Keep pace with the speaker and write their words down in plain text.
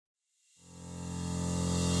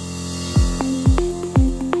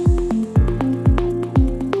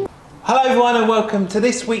Hello everyone and welcome to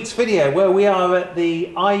this week's video where we are at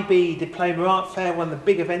the IB Diploma Art Fair, one of the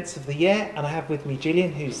big events of the year, and I have with me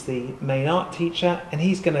Gillian, who's the main art teacher, and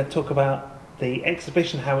he's going to talk about the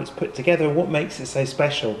exhibition, how it's put together and what makes it so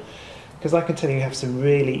special, because I can tell you have some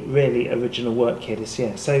really original work here this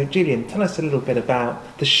year. So Gillian, tell us a little bit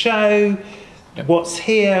about the show, what's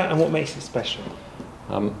here and what makes it special.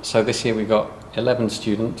 So this year we got 11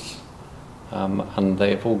 students and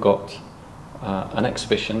they've all got an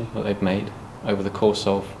exhibition that they've made over the course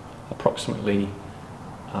of approximately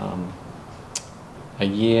a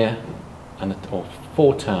year or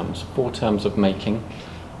 4 terms of making.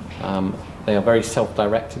 They are very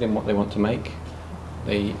self-directed in what they want to make.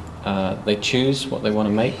 They choose what they want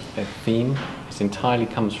to make. Their theme entirely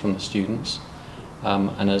comes from the students,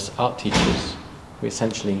 and as art teachers we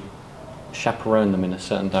essentially chaperone them in a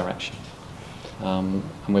certain direction, and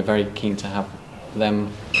we're very keen to have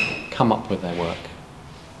them come up with their work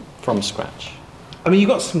from scratch. I mean, you've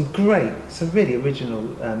got some really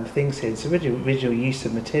original things here, some really original use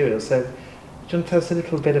of materials. So do you want to tell us a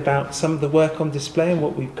little bit about some of the work on display and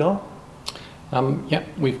what we've got? Yeah,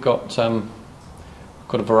 we've got a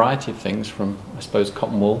variety of things, from, I suppose,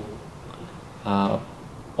 cotton wool,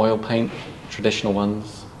 oil paint, traditional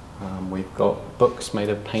ones. We've got books made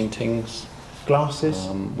of paintings. Glasses.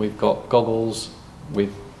 We've got goggles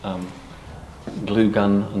with glue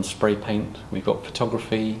gun and spray paint. We've got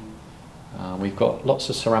photography. We've got lots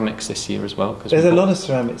of ceramics this year as well. There's a lot of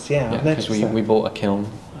ceramics, yeah. Because we bought a kiln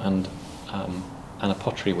and a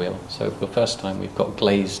pottery wheel. So for the first time we've got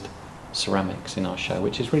glazed ceramics in our show,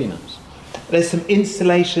 which is really nice. There's some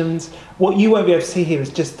installations. What you won't be able to see here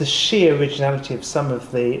is just the sheer originality of some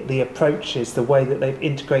of the approaches, the way that they've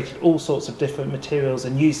integrated all sorts of different materials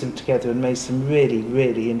and used them together and made some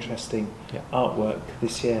really interesting artwork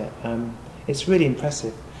this year. It's really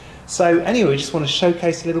impressive. So anyway, we just want to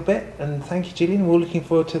showcase a little bit, and thank you, Gillian. We're all looking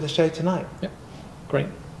forward to the show tonight. Great.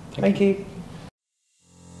 Thank you.